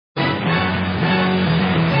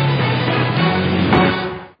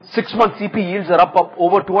6-month CP yields are up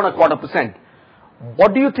over 2.25%.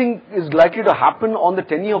 What do you think is likely to happen on the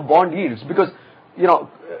 10-year bond yields? Because, you know,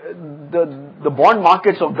 the bond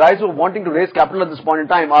markets of guys who are wanting to raise capital at this point in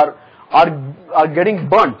time are getting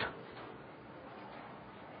burnt.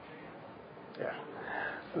 Yeah.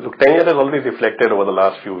 Look, 10-year has already reflected over the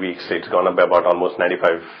last few weeks. It's gone up by about almost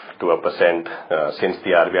 95% since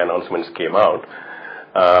the RBI announcements came out.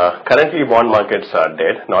 Currently, bond markets are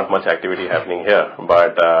dead. Not much activity happening here.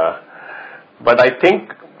 But I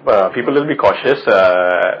think people will be cautious.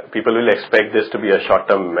 People will expect this to be a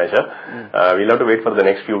short-term measure. We'll have to wait for the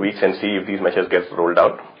next few weeks and see if these measures get rolled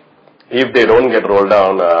out. If they don't get rolled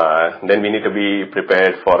down, then we need to be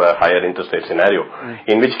prepared for a higher interest rate scenario.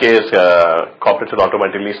 In which case, corporates will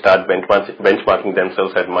automatically start benchmarking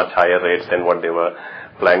themselves at much higher rates than what they were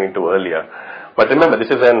planning to earlier. But remember, this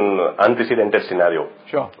is an unprecedented scenario.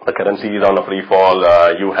 Sure. The currency is on a free fall.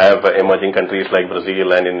 You have emerging countries like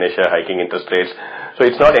Brazil and Indonesia hiking interest rates. So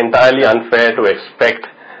it's not entirely unfair to expect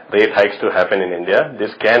rate hikes to happen in India.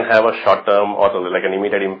 This can have a short-term or like an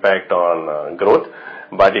immediate impact on growth.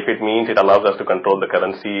 But if it means it allows us to control the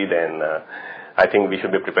currency, then I think we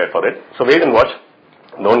should be prepared for it. So wait and watch.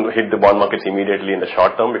 Don't hit the bond markets immediately in the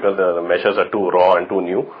short term because the measures are too raw and too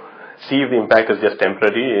new. See if the impact is just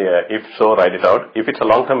temporary. If so, ride it out. If it's a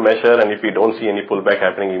long-term measure and if we don't see any pullback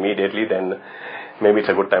happening immediately, then maybe it's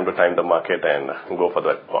a good time to time the market and go for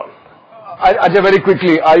that bond. Ajay, very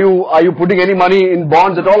quickly, are you putting any money in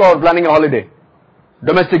bonds at all or planning a holiday?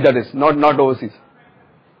 Domestic, that is, not overseas.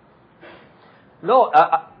 No,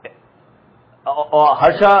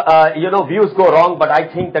 Harsha, views go wrong, but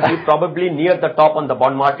I think that we're probably near the top on the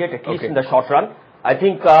bond market, at least in the short run. I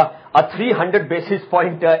think a 300 basis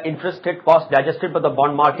point interest rate cost digested by the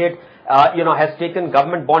bond market, has taken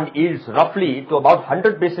government bond yields roughly to about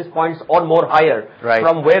 100 basis points or more higher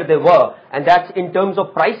from where they were. And that's in terms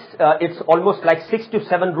of price, it's almost like 6 to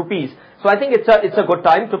 7 rupees. So I think it's a good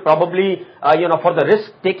time to probably, for the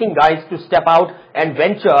risk-taking guys to step out and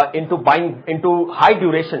venture into buying into high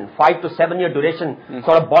duration, 5 to 7 year duration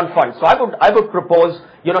sort of bond funds. So I would propose,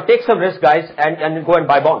 take some risk, guys, and go and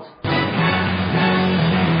buy bonds.